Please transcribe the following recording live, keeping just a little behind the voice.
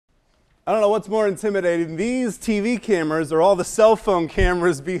I don't know what's more intimidating, these TV cameras or all the cell phone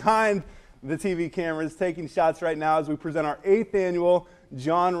cameras behind the TV cameras taking shots right now as we present our 8th annual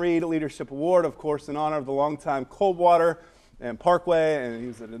John Reed Leadership Award, of course, in honor of the longtime Coldwater and Parkway, and he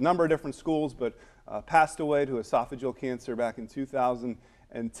was at a number of different schools, but passed away to esophageal cancer back in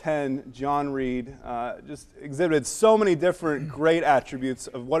 2010. John Reed just exhibited so many different great attributes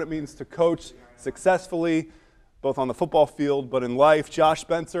of what it means to coach successfully, both on the football field, but in life. Josh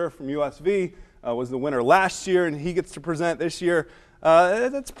Spencer from USV was the winner last year, and he gets to present this year.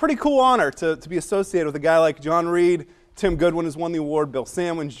 It's a pretty cool honor to be associated with a guy like John Reed. Tim Goodwin has won the award, Bill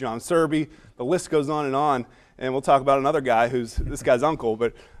Sandwich, John Serby. The list goes on, and we'll talk about another guy who's this guy's uncle.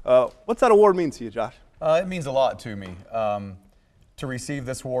 But what's that award mean to you, Josh? It means a lot to me. To receive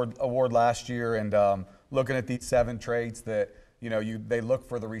this award last year and looking at these 7 traits that they look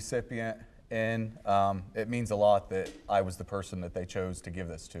for the recipient in, it means a lot that I was the person that they chose to give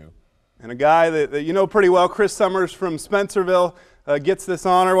this to. And a guy that you know pretty well, Chris Sommers from Spencerville, gets this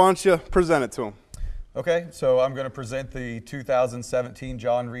honor. Why don't you present it to him? Okay, so I'm going to present the 2017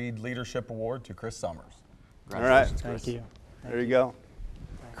 John Reed Leadership Award to Chris Sommers. All right. Thank you. There you go.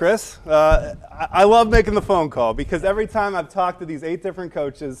 Chris, I love making the phone call because every time I've talked to these 8 different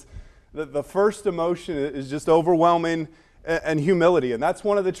coaches, the first emotion is just overwhelming and humility. And that's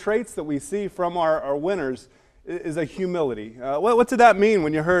one of the traits that we see from our winners is a humility. What did that mean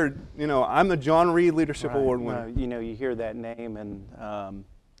when you heard, I'm the John Reed Leadership Award winner? You hear that name, and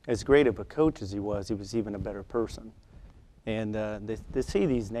as great of a coach as he was even a better person. And to see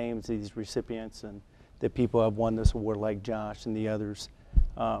these names, these recipients, and the people have won this award like Josh and the others,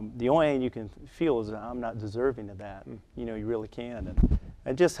 the only thing you can feel is that I'm not deserving of that. You really can. And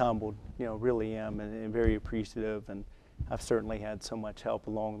I'm just humbled, really am, and very appreciative. And I've certainly had so much help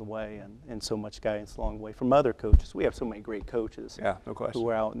along the way and so much guidance along the way from other coaches. We have so many great coaches no question, who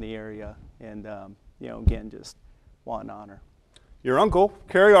are out in the area. And, again, just what an honor. Your uncle,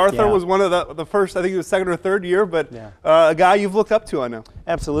 Kerry Arthur, was one of the first, I think he was 2nd or 3rd year, but a guy you've looked up to, I know.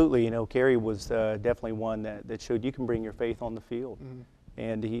 Absolutely. Kerry was definitely one that showed you can bring your faith on the field.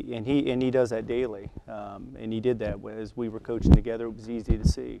 And he does that daily. And he did that as we were coaching together. It was easy to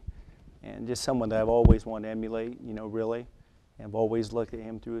see. And just someone that I've always wanted to emulate, really. And I've always looked at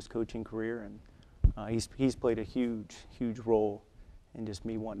him through his coaching career. And he's played a huge, huge role in just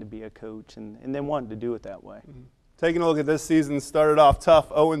me wanting to be a coach and then wanting to do it that way. Taking a look at this season, started off tough,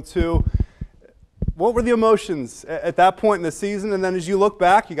 0-2. What were the emotions at that point in the season? And then as you look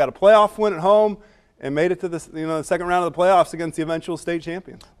back, you got a playoff win at home and made it to the second round of the playoffs against the eventual state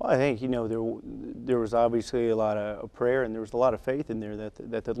champions. Well, I think there was obviously a lot of prayer and there was a lot of faith in there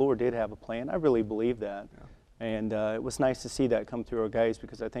that the Lord did have a plan. I really believe that, and it was nice to see that come through our guys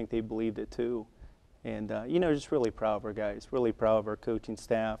because I think they believed it too. And just really proud of our guys, really proud of our coaching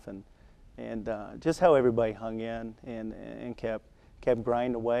staff, and just how everybody hung in and kept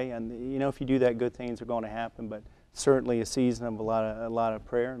grinding away. And if you do that, good things are going to happen. But certainly a season of a lot of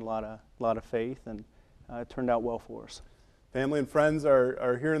prayer and a lot of faith, and it turned out well for us. Family and friends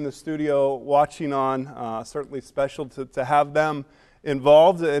are here in the studio watching on. Certainly special to have them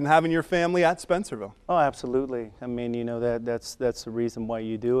involved in having your family at Spencerville. Oh, absolutely. I mean, that's the reason why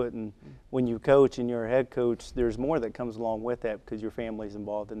you do it. And when you coach and you're a head coach, there's more that comes along with that because your family's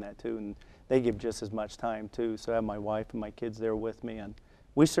involved in that too, and they give just as much time too. So I have my wife and my kids there with me, and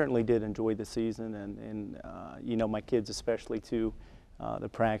we certainly did enjoy the season, and my kids especially too. The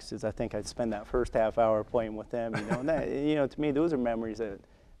practices, I think I'd spend that first half hour playing with them. And that, to me, those are memories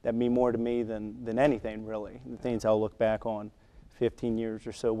that mean more to me than anything really. The things I'll look back on 15 years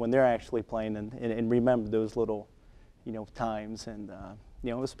or so when they're actually playing and remember those little, times, and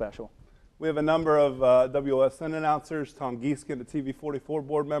it was special. We have a number of WSN announcers, Tom Gieskin, the TV44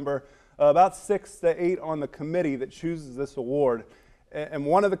 board member, about 6 to 8 on the committee that chooses this award. And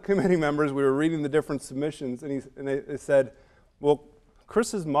one of the committee members, we were reading the different submissions, and they said, well,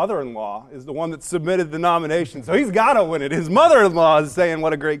 Chris's mother-in-law is the one that submitted the nomination, so he's got to win it. His mother-in-law is saying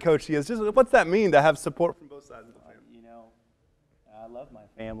what a great coach he is. Just what's that mean to have support from both sides of the family? I love my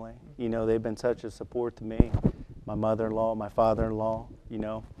family. They've been such a support to me. My mother-in-law, my father-in-law,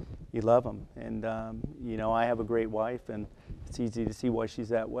 you love them. And, I have a great wife, and it's easy to see why she's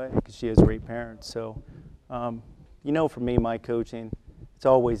that way because she has great parents. So, for me, my coaching, it's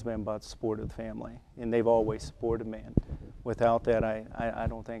always been about the support of the family, and they've always supported me. And without that, I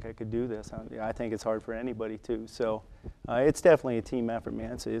don't think I could do this. I think it's hard for anybody too. So it's definitely a team effort,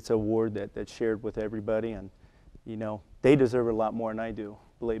 man. It's an award that's shared with everybody, and they deserve it a lot more than I do,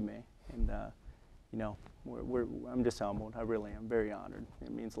 believe me. And I'm just humbled. I really am very honored.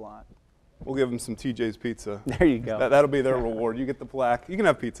 It means a lot. We'll give them some TJ's Pizza. There you go. That'll be their reward. You get the plaque. You can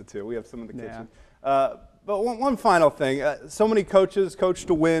have pizza too. We have some in the Yeah. kitchen. But one final thing. So many coaches coach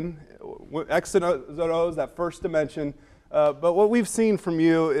to win. X and O's, that first dimension. But what we've seen from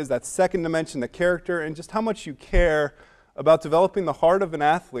you is that second dimension, the character, and just how much you care about developing the heart of an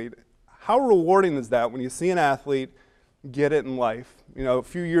athlete. How rewarding is that when you see an athlete get it in life, you know, a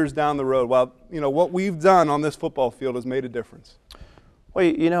few years down the road, while, you know, what we've done on this football field has made a difference? Well,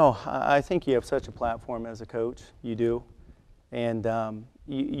 you know, I think you have such a platform as a coach. You do. And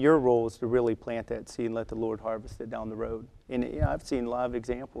your role is to really plant that seed and let the Lord harvest it down the road. And you know, I've seen a lot of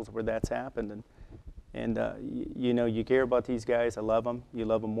examples where that's happened. And you know, you care about these guys. I love them. You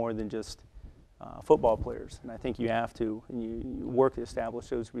love them more than just football players. And I think you have to. And you work to establish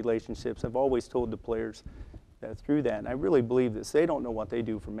those relationships. I've always told the players that through that, and I really believe this, they don't know what they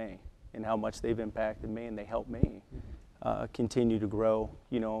do for me and how much they've impacted me, and they help me continue to grow,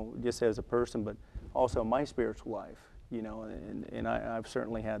 you know, just as a person, but also my spiritual life, you know, and I've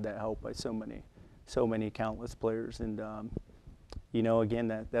certainly had that help by so many countless players. And you know,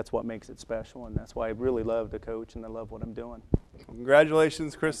 again, that's what makes it special, and that's why I really love to coach and I love what I'm doing.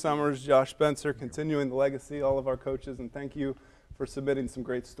 Congratulations, Chris Sommers, Josh Spencer, continuing the legacy, all of our coaches, and thank you for submitting some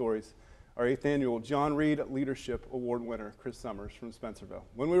great stories. Our 8th annual John Reed Leadership Award winner, Chris Sommers from Spencerville.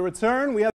 When we return, we have